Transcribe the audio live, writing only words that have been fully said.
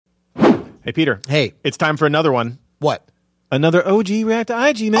Hey, Peter. Hey. It's time for another one. What? Another OG React to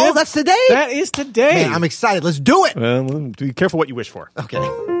IG, man. Oh, that's today? That is today. Man, I'm excited. Let's do it. Well, be careful what you wish for. Okay.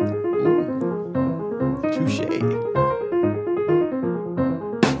 Touche.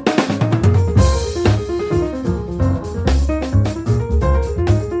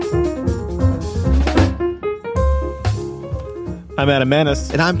 I'm Adam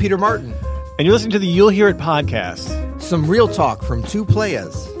Manis. And I'm Peter Martin. And you're listening to the You'll Hear It podcast. Some real talk from two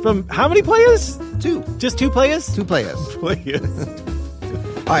players. From how many players? Two. Just two players? Two players. Players.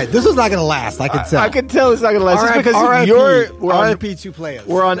 All right, this is not going to last. I can tell. I can tell it's not going to last. Just because RIP two players.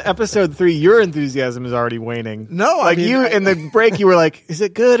 We're on episode 3. Your enthusiasm is already waning. No, like in the break, you were like, "Is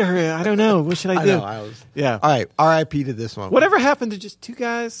it good or I don't know? What should I do?" Yeah. All right, RIP to this one. Whatever happened to just two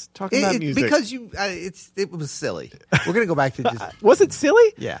guys talking about music? Because it was silly. We're going to go back to just. Was it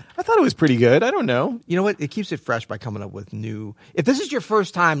silly? Yeah. I thought it was pretty good. I don't know. You know what? It keeps it fresh by coming up with new. If this is your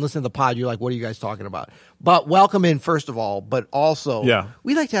first time listening to the pod, you're like, "What are you guys talking about?" But welcome in, first of all. But also,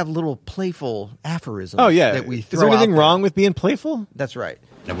 we like to have little playful aphorisms. Oh yeah. That we throw is there anything out there. wrong with being playful? That's right.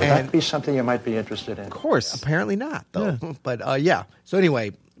 Would that be something you might be interested in? Of course. Apparently not, though. Yeah. But yeah. So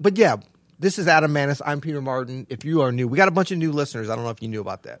anyway, this is Adam Manis. I'm Peter Martin. If you are new, we got a bunch of new listeners. I don't know if you knew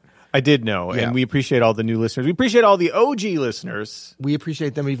about that. I did know, Yeah. and we appreciate all the new listeners. We appreciate all the OG listeners We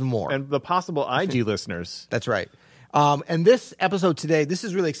appreciate them even more. and the possible IG listeners. That's right. And this episode today, this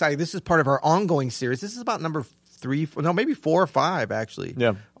is really exciting. This is part of our ongoing series. This is about number 3, maybe 4 or 5 actually.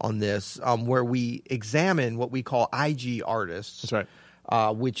 Yeah. On this, where we examine what we call IG artists. That's right.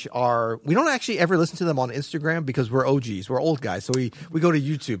 Which are, we don't actually ever listen to them on Instagram because we're OGs, we're old guys. So we go to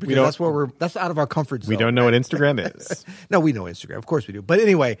YouTube because that's out of our comfort zone. We don't know what Instagram is. No, we know Instagram, of course we do. But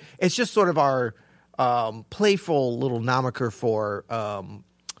anyway, it's just sort of our playful little nomiker for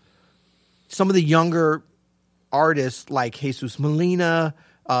some of the younger artists like Jesus Molina,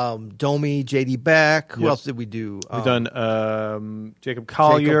 Domi, JD Beck. Who else did we do? We've done Jacob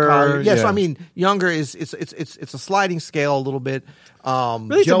Collier. Yeah, so I mean, younger is it's a sliding scale a little bit.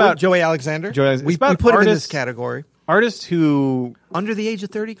 Really, it's about Joey Alexander. We put him in this category. Artists who Under the age of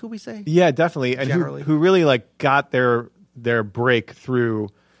 30, could we say? Yeah, definitely, and Generally. who really like got their break through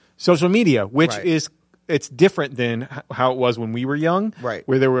social media, which Right. is. It's different than how it was when we were young, Right.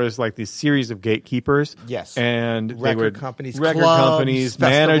 Where there was like these series of gatekeepers, Yes. and Record companies, record clubs, companies,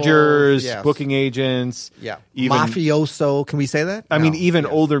 festivals, managers, yes. booking agents, Yeah. even Mafioso. Can we say that? I mean, No. even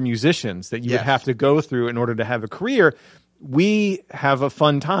Yes. older musicians that you would Yes. have to go through in order to have a career. We have a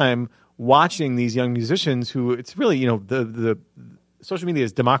fun time watching these young musicians who it's really, the social media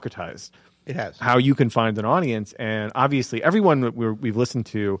is democratized. It has. How you can find an audience, and obviously everyone that we've listened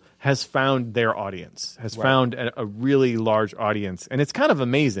to has found their audience, has found a really large audience, and it's kind of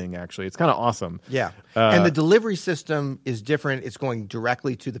amazing, actually. It's kind of awesome. Yeah. And the delivery system is different. It's going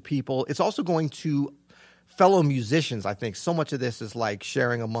directly to the people. It's also going to fellow musicians, I think. So much of this is like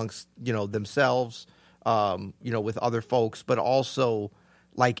sharing amongst, themselves, with other folks, but also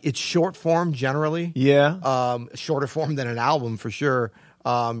like it's short form generally. Yeah. Shorter form than an album for sure.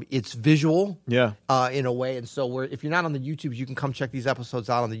 It's visual, Yeah. in a way, and so if you're not on the YouTubes, you can come check these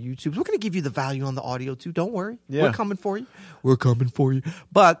episodes out on the YouTubes. We're going to give you the value on the audio too. Don't worry, Yeah. we're coming for you. We're coming for you.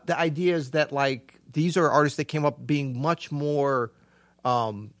 But the idea is that like these are artists that came up being much more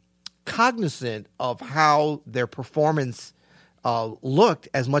cognizant of how their performance looked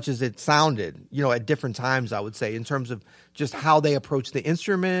as much as it sounded, at different times, I would say, in terms of just how they approach the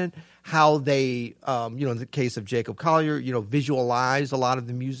instrument, how they, in the case of Jacob Collier, visualize a lot of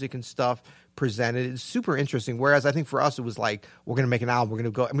the music and stuff presented. It's super interesting. Whereas I think for us, it was like, we're going to make an album. We're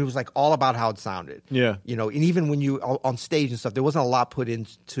going to go. I mean, it was like all about how it sounded. Yeah. And even when you on stage and stuff, there wasn't a lot put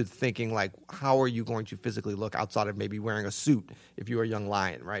into thinking like, how are you going to physically look outside of maybe wearing a suit if you were a young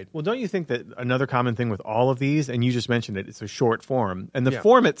lion, right? Well, don't you think that another common thing with all of these, and you just mentioned it, it's a short form. And the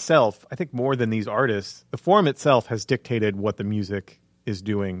form itself, I think more than these artists, the form itself has dictated what the music is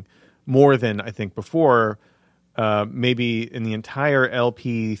doing more than I think before. Maybe in the entire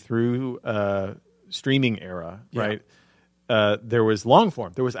LP through streaming era, right? There was long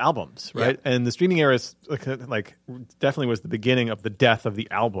form, there was albums, right? Yeah. And the streaming era is like definitely was the beginning of the death of the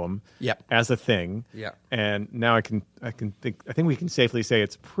album as a thing. Yeah. And now I think we can safely say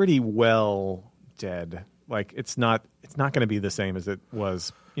it's pretty well dead. Like it's not going to be the same as it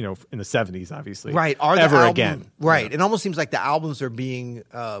was, in the 70s, obviously. Right. Again. Right. It almost seems like the albums are being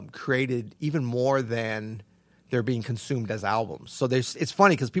created even more than they're being consumed as albums. So it's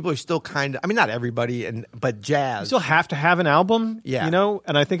funny because people are still kind of, I mean, not everybody, but jazz. You still have to have an album, Yeah.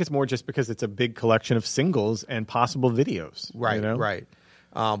 And I think it's more just because it's a big collection of singles and possible videos. Right, right.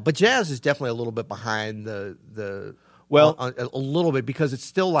 But jazz is definitely a little bit behind the Well, a little bit because it's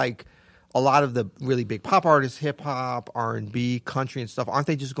still like a lot of the really big pop artists, hip hop, R&B, country, and stuff, aren't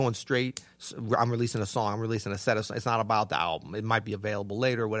they just going straight? I'm releasing a song. I'm releasing a set of songs. It's not about the album. It might be available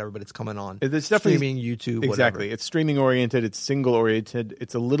later or whatever, but it's coming on. It's definitely streaming, YouTube, exactly. whatever. It's streaming oriented. It's single oriented.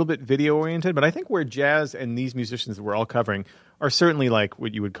 It's a little bit video oriented. But I think where jazz and these musicians that we're all covering are certainly like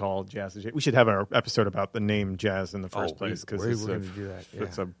what you would call jazz. We should have our episode about the name jazz in the first place because we're going to do that. Yeah.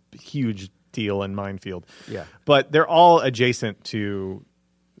 It's a huge deal and minefield. Yeah, but they're all adjacent to,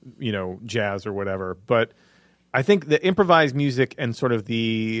 jazz or whatever. But I think the improvised music and sort of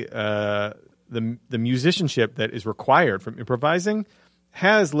the musicianship that is required from improvising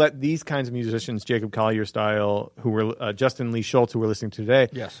has let these kinds of musicians, Jacob Collier style, who were Justin Lee Schultz, who we're listening to today,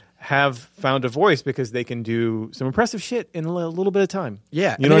 yes, have found a voice because they can do some impressive shit in a little bit of time.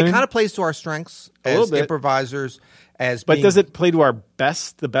 Yeah, you know it kind of plays to our strengths as improvisers. But does it play to our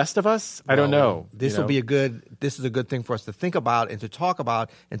best, the best of us? I don't know. This is a good thing for us to think about and to talk about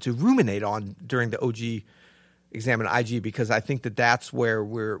and to ruminate on during the OG Examine IG, because I think that's where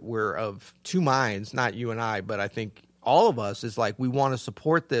we're of two minds, not you and I, but I think all of us is like, we want to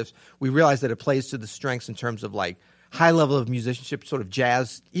support this. We realize that it plays to the strengths in terms of like high level of musicianship, sort of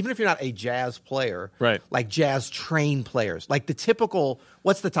jazz, even if you're not a jazz player, right? Like jazz trained players, like the typical,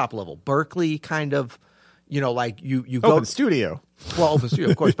 what's the top level? Berklee kind of. Like you go open studio. Well, open studio,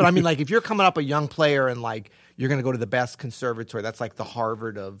 of course. But I mean, like if you're coming up a young player and like you're going to go to the best conservatory, that's like the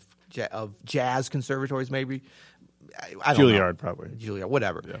Harvard of jazz conservatories, maybe. I don't know. Juilliard, probably. Juilliard,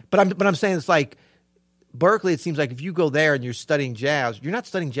 whatever. Yeah. But I'm saying it's like Berklee. It seems like if you go there and you're studying jazz, you're not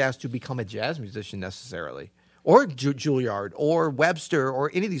studying jazz to become a jazz musician necessarily, or Juilliard, or Webster, or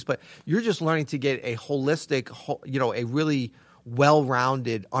any of these. But you're just learning to get a holistic, a really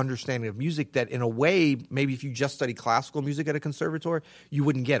well-rounded understanding of music that in a way, maybe if you just study classical music at a conservatory, you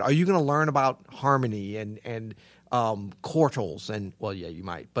wouldn't get. Are you going to learn about harmony and quartals? And well, yeah, you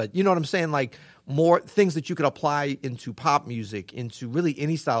might. But you know what I'm saying? Like more things that you could apply into pop music, into really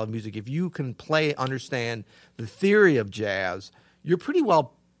any style of music. If you can understand the theory of jazz, you're pretty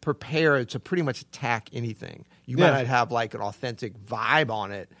well prepared to pretty much attack anything. You might not have like an authentic vibe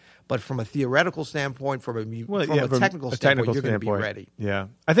on it, but from a theoretical standpoint, from a technical standpoint, you're going to be ready. Yeah.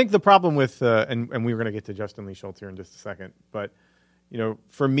 I think the problem with, and we were going to get to Justin Lee Schultz here in just a second, but,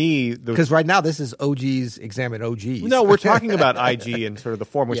 for me... Because right now this is OGs Examine OGs. No, we're talking about IG and sort of the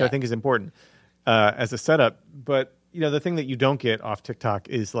form, which I think is important as a setup. But, the thing that you don't get off TikTok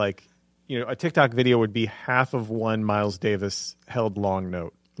is like, a TikTok video would be half of one Miles Davis held long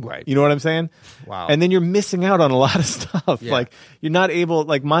note. Right. You know what I'm saying? Wow. And then you're missing out on a lot of stuff. Yeah. Like you're not able,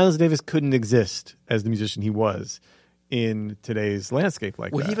 like Miles Davis couldn't exist as the musician he was in today's landscape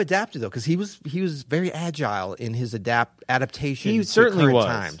like that. Well, he adapted though, because he was very agile in his adaptation. He certainly to current was.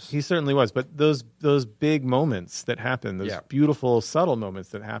 Times. He certainly was. But those big moments that happen, those beautiful, subtle moments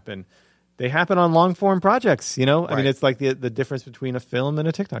that happen, they happen on long form projects, I mean, it's like the difference between a film and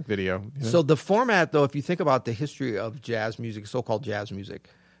a TikTok video. So the format, though, if you think about the history of jazz music, so-called jazz music,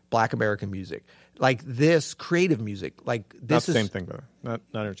 Black American music, like this creative music, like this is the same thing, brother. Not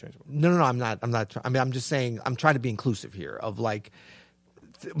interchangeable. No, I'm not. I mean, I'm just saying. I'm trying to be inclusive here of like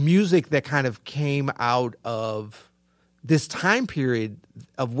music that kind of came out of this time period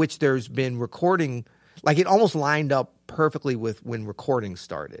of which there's been recording. Like it almost lined up perfectly with when recording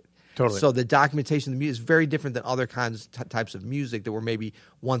started. Totally. So the documentation of the music is very different than other types of music that were maybe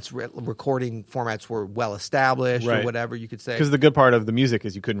once recording formats were well established or whatever you could say. Because the good part of the music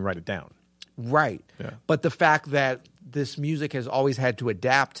is you couldn't write it down. Right. Yeah. But the fact that this music has always had to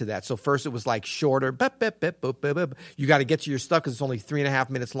adapt to that. So first it was like shorter. You got to get to your stuff because it's only 3.5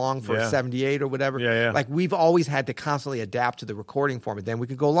 minutes long for 78 or whatever. Yeah. Like we've always had to constantly adapt to the recording format. Then we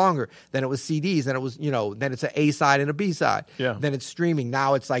could go longer. Then it was CDs. Then it was, then it's an A side and a B side. Yeah. Then it's streaming.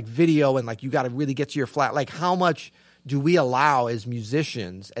 Now it's like video and like you got to really get to your flat. Like how much do we allow as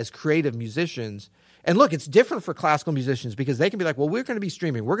musicians, as creative musicians? And look, it's different for classical musicians because they can be like, well, we're going to be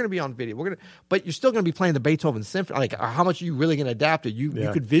streaming. We're going to be on video. But you're still going to be playing the Beethoven symphony. Like, how much are you really going to adapt it? You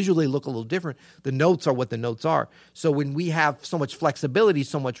could visually look a little different. The notes are what the notes are. So when we have so much flexibility,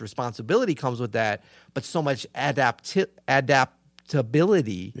 so much responsibility comes with that, but so much adaptability.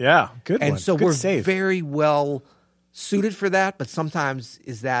 Yeah, good and one. so good we're save. very well suited for that, but sometimes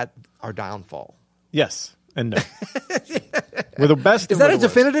is that our downfall? Yes. And no. We're the best. Is that a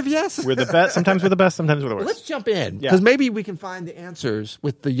definitive yes? We're the best. Sometimes we're the best. Sometimes we're the worst. Let's jump in because maybe we can find the answers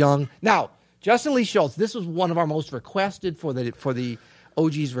with the young. Now, Justin Lee Schultz. This was one of our most requested for the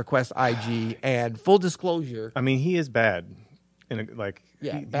OG's Request IG. And full disclosure, I mean, he is bad.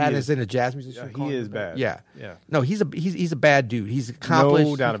 Bad as in a jazz musician. He is bad. Yeah. No, he's a bad dude. He's accomplished.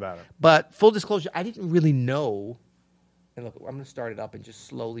 No doubt about it. But full disclosure, I didn't really know And look, I'm going to start it up and just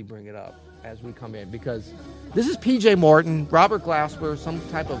slowly bring it up as we come in, because this is P.J. Morton, Robert Glasper, some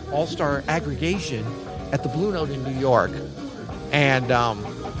type of all-star aggregation at the Blue Note in New York. And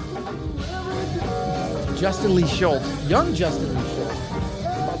Justin Lee Schultz, young Justin Lee Schultz, is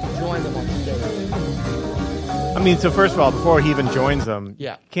about to join them on stage. I mean, so first of all, before he even joins them,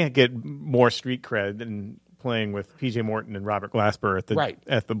 Yeah. you can't get more street cred than playing with P.J. Morton and Robert Glasper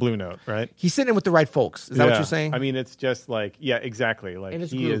at the Blue Note, right? He's sitting with the right folks. Is that what you're saying? I mean, it's just like, yeah, exactly. Like and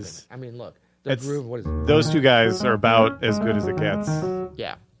it's he grooving. is. I mean, look, the groove. What is it? Those two guys are about as good as it gets.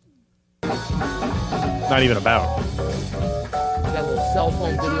 Yeah. Not even about. Got a little cell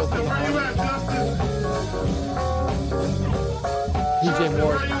phone video from P.J.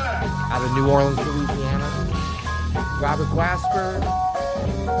 Morton out of New Orleans, Louisiana. Robert Glasper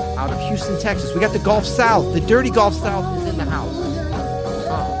out of Houston, Texas. We got the Gulf South. The dirty Gulf South is in the house.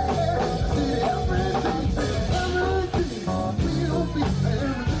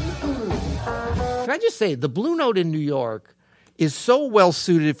 Can I just say, the Blue Note in New York is so well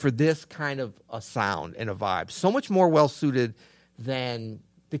suited for this kind of a sound and a vibe. So much more well suited than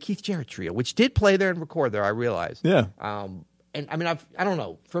the Keith Jarrett Trio, which did play there and record there, I realize. Yeah. And I mean, I don't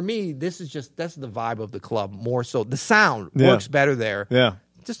know. For me, that's the vibe of the club more so. The sound works better there. Yeah.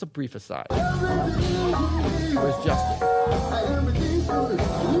 Just a brief aside. Where's Justin?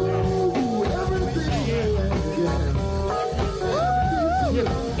 You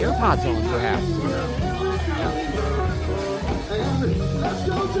have AirPods on, perhaps.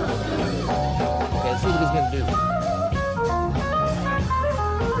 Okay, let's see what he's going to do.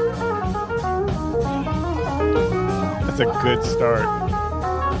 That's a good start.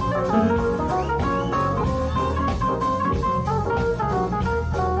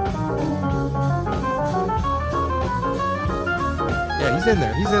 Yeah, he's in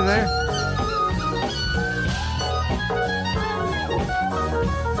there. He's in there.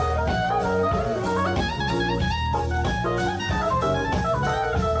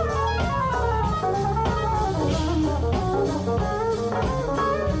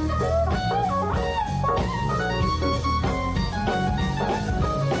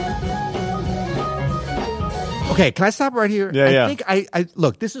 Okay, can I stop right here? Yeah, I think I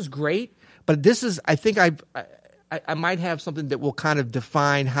look, this is great, but I think I might have something that will kind of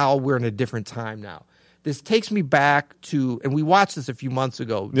define how we're in a different time now. This takes me back to, and we watched this a few months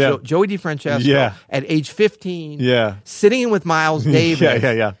ago, Joey DeFrancesco at age 15, sitting in with Miles Davis.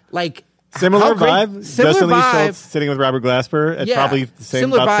 Yeah. Like, similar vibe. Similar Justin Lee vibe. Schultz sitting with Robert Glasper at probably the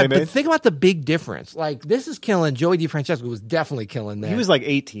same, about the same age. But think about the big difference. Like, this is killing. Joey DeFrancesco was definitely killing that. He was like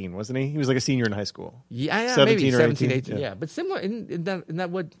 18, wasn't he? He was like a senior in high school. Yeah, 17 maybe or 17, 18. 18. Yeah, but similar. Isn't that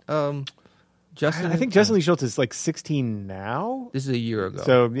what Justin? I think Justin Lee Schultz is like 16 now. This is a year ago.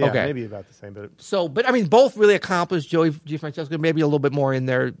 So, yeah, okay. maybe about the same. But I mean, both really accomplished. Joey DeFrancesco, maybe a little bit more in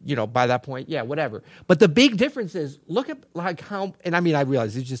there, by that point. Yeah, whatever. But the big difference is, look at like how, and I mean, I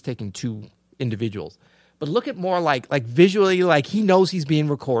realize he's just taking two individuals, but look at more like visually, like he knows he's being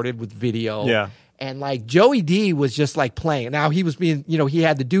recorded with video. Yeah. And like Joey D was just like playing. Now he was being, he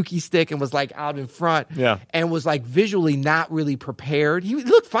had the dookie stick and was like out in front. Yeah. And was like visually not really prepared. He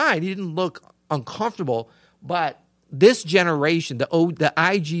looked fine. He didn't look uncomfortable, but this generation, the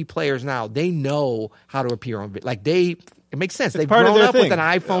IG players now, they know how to appear on video. Like it makes sense. They've grown up with an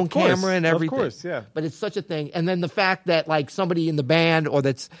iPhone camera and everything. Of course, yeah. But it's such a thing. And then the fact that like somebody in the band, or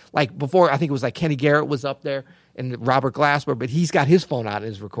that's like before, I think it was like Kenny Garrett was up there and Robert Glasper, but he's got his phone out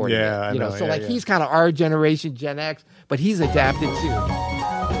and is recording it. I know. So he's kind of our generation, Gen X, but he's adapted too.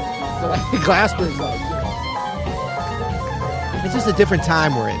 So like Glasper is like, it's just a different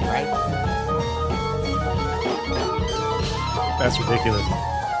time we're in, right? That's ridiculous.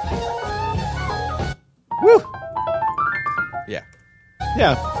 Woo! Yeah.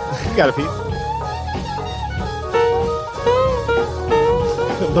 Yeah. You got it, Pete.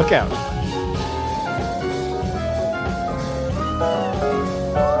 Look out.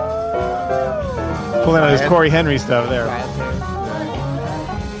 Pulling out his Corey Henry stuff there.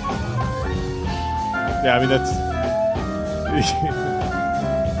 Yeah, I mean, that's...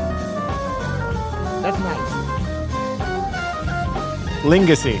 That's nice.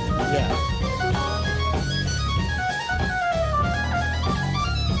 Lingacy. Yeah.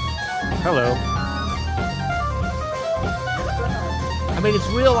 Hello. I mean, it's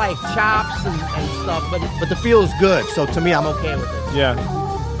real like chops and stuff, but the feel is good. So to me, I'm okay with it. Yeah,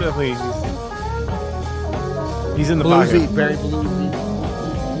 definitely. He's in the Bluesy, pocket. very bluesy.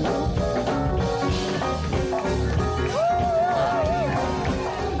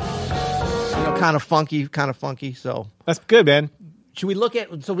 Kind of funky. So That's good, man. Should we look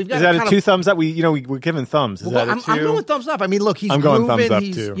at? So we've got. Is that a 2 thumbs up? We're giving thumbs. Is that a 2? I'm going thumbs up. I mean, look, he's I'm going proven, thumbs up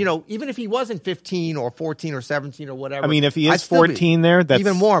he's, too. Even if he wasn't 15 or 14 or 17 or whatever. I mean, if he is 14 there, that's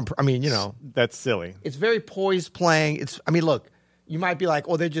even more. I mean, that's silly. It's very poised playing. Look, you might be like,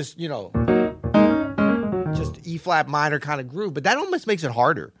 oh, they're just just E flat minor kind of groove, but that almost makes it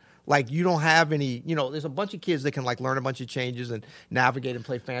harder. Like you don't have any, there's a bunch of kids that can like learn a bunch of changes and navigate and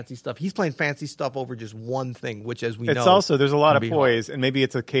play fancy stuff. He's playing fancy stuff over just one thing, which as we know. It's also, there's a lot of poise, and maybe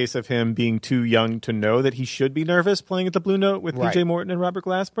it's a case of him being too young to know that he should be nervous playing at the Blue Note with PJ Morton and Robert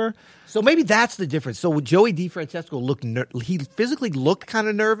Glasper. So maybe that's the difference. So Joey DeFrancesco he physically looked kind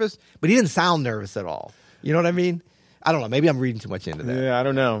of nervous, but he didn't sound nervous at all. You know what I mean? I don't know. Maybe I'm reading too much into that. Yeah, I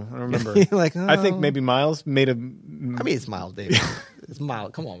don't know. I don't remember. I think maybe Miles made a... I mean, it's Miles Davis. It's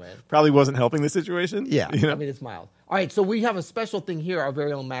Miles. Come on, man. Probably wasn't helping the situation. Yeah. I mean, it's Miles. All right, so we have a special thing here, our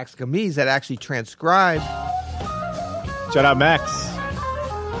very own Max Gamiz, that actually transcribed. Shout out, Max.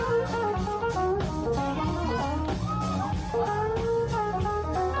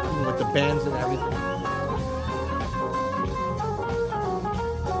 With the bands and everything.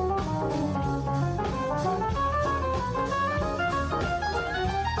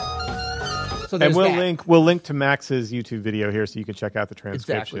 So and we'll link to Max's YouTube video here so you can check out the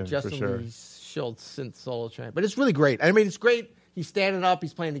transcription. Exactly. For sure. Justin Schultz synth solo track. But it's really great. I mean, it's great. He's standing up,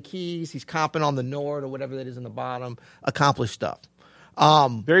 he's playing the keys, he's comping on the Nord or whatever that is in the bottom. Accomplished stuff.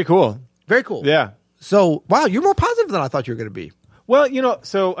 Very cool. Very cool. Yeah. So, wow, you're more positive than I thought you were going to be. Well,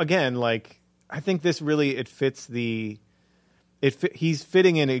 so again, I think this really, it fits he's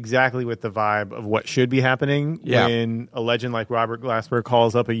fitting in exactly with the vibe of what should be happening when a legend like Robert Glasper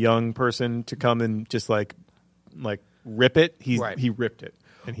calls up a young person to come and just like rip it. He ripped it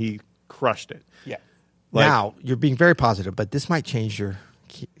and he crushed it. Yeah. Now you're being very positive, but this might change your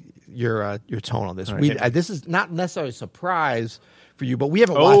tone on this. Right. This is not necessarily a surprise for you, but we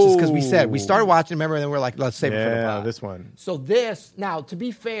haven't watched this because we said we started watching. Remember, and then we're like, let's save it for the pod. This one. So now, to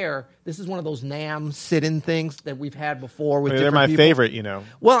be fair, this is one of those NAMM sit-in things that we've had before with. They're my favorite,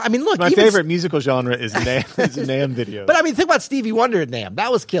 Well, I mean, look, my favorite musical genre is NAMM videos. But I mean, think about Stevie Wonder at NAMM.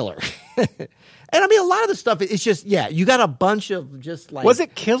 That was killer. And I mean, a lot of the stuff, it's just, you got a bunch of just like. Was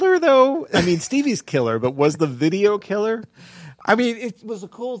it killer though? I mean, Stevie's killer, but was the video killer? I mean, it was a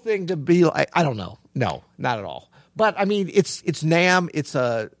cool thing to be like. I don't know. No, not at all. But I mean, it's NAMM. It's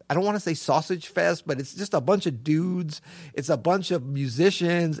I don't want to say sausage fest, but it's just a bunch of dudes. It's a bunch of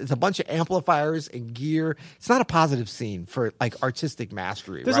musicians. It's a bunch of amplifiers and gear. It's not a positive scene for like artistic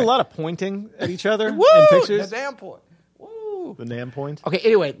mastery. There's a lot of pointing at each other Woo! in pictures. The NAMM point. Woo! The NAMM point. Okay.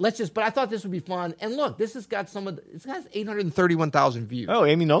 Anyway, but I thought this would be fun. And look, this has got it's got 831,000 views. Oh,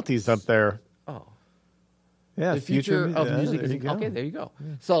 Amy Nolte's up there. Oh. Yeah, the future of music. There there you go.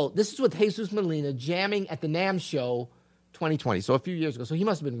 Yeah. So this is with Jesus Molina jamming at the NAMM show 2020. So a few years ago. So he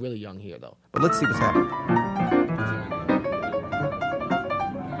must have been really young here, though. But let's see what's happening.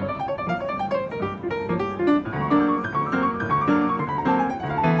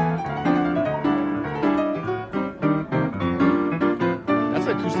 That's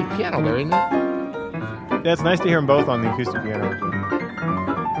an acoustic piano there, isn't it? Yeah, it's nice to hear them both on the acoustic piano.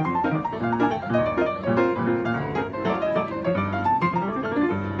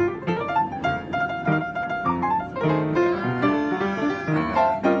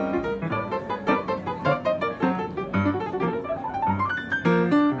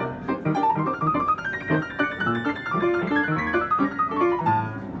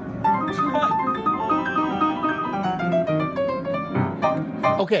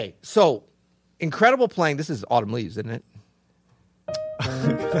 Okay, so incredible playing. This is Autumn Leaves, isn't it?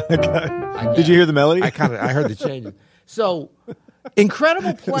 Did you hear the melody? I heard the changes. So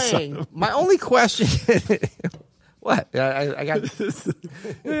incredible playing. My only question. What? I got.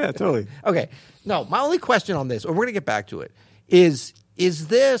 Yeah, totally. Okay. No, my only question on this, or we're gonna get back to it, is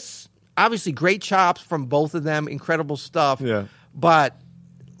this obviously great chops from both of them, incredible stuff. Yeah. But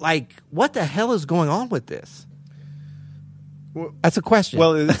like, what the hell is going on with this? Well, that's a question.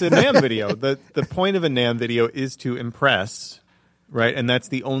 Well, it's a NAMM video. The point of a NAMM video is to impress, right? And that's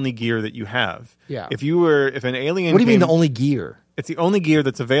the only gear that you have. Yeah. If an alien What do you mean the only gear? It's the only gear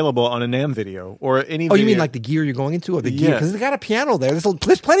that's available on a NAMM video or any video. Oh, you mean like the gear you're going into or the gear? Because it's got a piano there.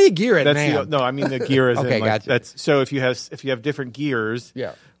 There's plenty of gear at NAMM. No, I mean the gear is okay, gotcha. That's so if you have different gears,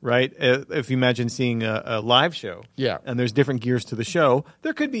 right? If you imagine seeing a live show, and there's different gears to the show,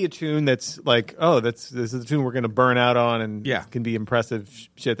 there could be a tune that's like, this is the tune we're going to burn out on, and it can be impressive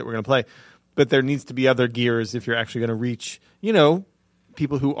shit that we're going to play. But there needs to be other gears if you're actually going to reach,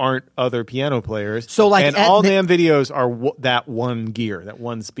 people who aren't other piano players. So, like, and all NAMM videos are that one gear, that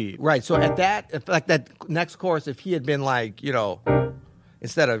one speed. Right. So at that, like that next chorus, if he had been like,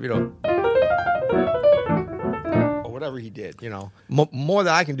 instead of, or whatever he did, more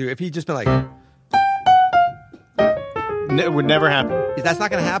than I can do, if he'd just been like, it would never happen. That's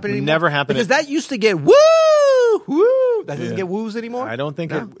not going to happen anymore? Never happen. Because that used to get woo! That doesn't get woos anymore? I don't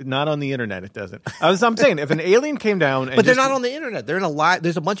think not on the internet it doesn't. I'm saying, if an alien came down and but they're not on the internet. They're in a live.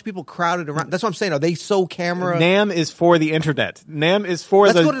 There's a bunch of people crowded around. That's what I'm saying. Are they so camera? NAMM is for the internet. NAMM is for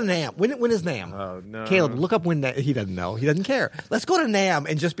Let's go to NAMM. When is NAMM? Oh, no. Caleb, look up when he doesn't know. He doesn't care. Let's go to NAMM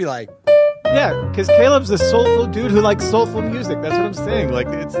and just be like... Yeah, because Caleb's a soulful dude who likes soulful music. That's what I'm saying. Like,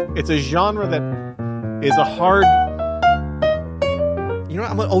 it's a genre that is a hard... You know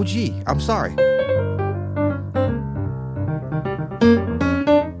what? I'm an OG. I'm sorry.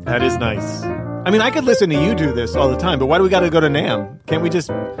 That is nice. I mean, I could listen to you do this all the time, but why do we got to go to NAMM? Can't we just...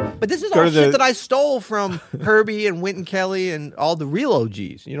 But this is all shit that I stole from Herbie and Wynton Kelly and all the real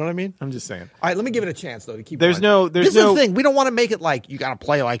OGs. You know what I mean? I'm just saying. All right, let me give it a chance, though, to keep This is the thing. We don't want to make it like, you got to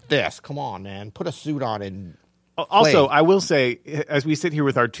play like this. Come on, man. Put a suit on and... Also, I will say, as we sit here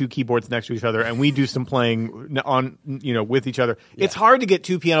with our two keyboards next to each other and we do some playing on, with each other, it's hard to get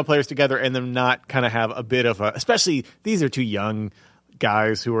two piano players together and them not kind of have a bit of a, especially these are two young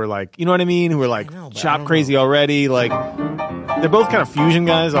guys who are like, you know what I mean? Who are like chop crazy already. Like, they're both kind of fusion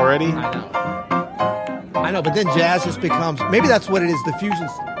guys already. I know, but then jazz just becomes, maybe that's what it is, the fusion.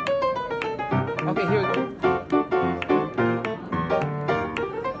 Okay, here we go.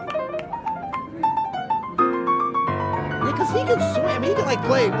 He can swing. I mean, he can like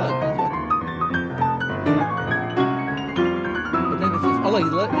play. Look. But then it's just, it's just like.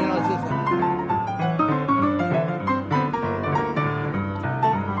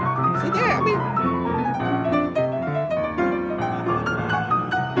 See there, I mean.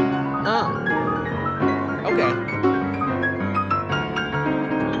 Okay.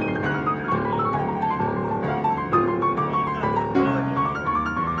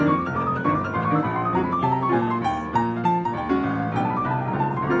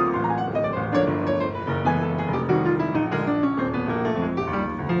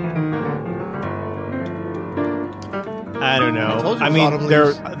 I don't know. I mean,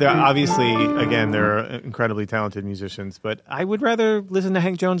 they're obviously, again, they're incredibly talented musicians, but I would rather listen to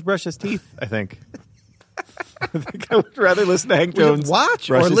Hank Jones brush his teeth, I think. I think I would rather listen to Hank Jones watch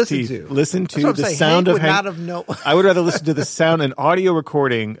brush or his listen teeth. to. Listen to the sound of Hank. I would rather listen to the sound, an audio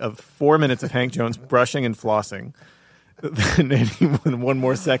recording of 4 minutes of Hank Jones brushing and flossing than anyone 1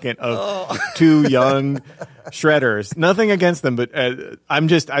 more second of two young shredders. Nothing against them, but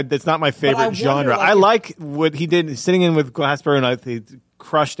it's not my favorite genre. I like what he did sitting in with Glasper, and he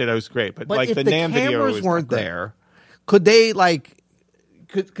crushed it. It was great. But like if the NAMM video, cameras weren't there, could they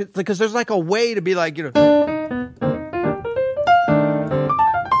because there's like a way to be like, to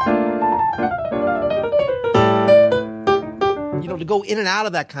go in and out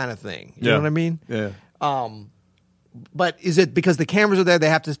of that kind of thing. You know what I mean? Yeah. But is it because the cameras are there, they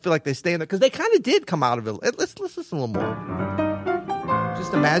have to feel like they stay in there? Because they kind of did come out of it. Let's listen a little more.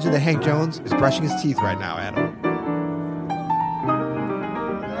 Just imagine that Hank Jones is brushing his teeth right now, Adam.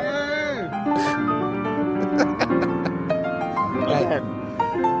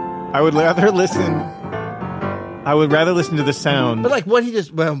 I would rather listen to the sound. But like what he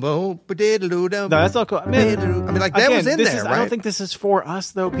just... No, that's all cool. I mean, like that was in there, right? I don't think this is for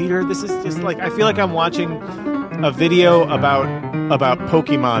us, though, Peter. This is just like... I feel like I'm watching a video about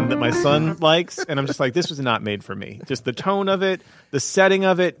Pokemon that my son likes, and I'm just like, this was not made for me. Just the tone of it, the setting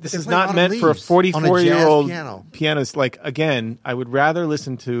of it. This is not meant for a 44-year-old pianist. Like, again, I would rather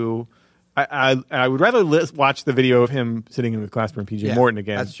listen to... I would rather watch the video of him sitting in with Glasper and PJ Morton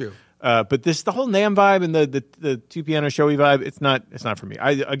again. That's true. But the whole NAMM vibe and the two piano showy vibe, it's not for me.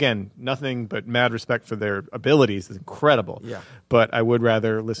 Again, nothing but mad respect for their abilities. It's incredible. Yeah. But I would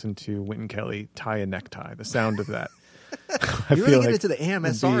rather listen to Wynton Kelly tie a necktie. The sound of that. You really get into the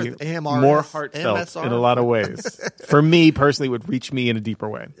AMSR, AMRS, more heartfelt AMSR? in a lot of ways. For me personally, it would reach me in a deeper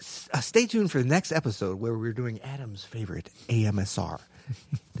way. Stay tuned for the next episode where we're doing Adam's favorite AMSR.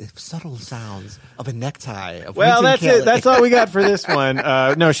 The subtle sounds of a necktie. That's it. That's all we got for this one.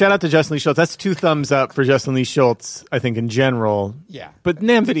 No, shout out to Justin Lee Schultz. That's 2 thumbs up for Justin Lee Schultz, I think, in general. Yeah. But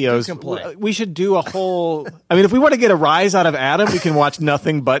NAMM videos, we should do a whole... I mean, if we want to get a rise out of Adam, we can watch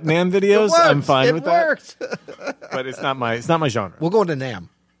nothing but NAMM videos. I'm fine with that. But it's not my genre. We'll go into NAMM.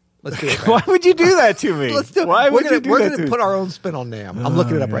 Let's do it. Why would you do that to me? Why would you do that to me? We're going to put our own spin on NAMM. I'm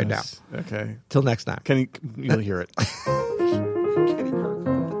looking it up right now. Okay. Till next time. You'll hear it.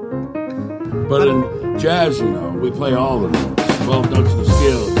 But in jazz, we play all the notes. 12 notes of the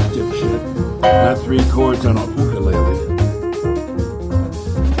scale, dipshit. Not 3 chords on a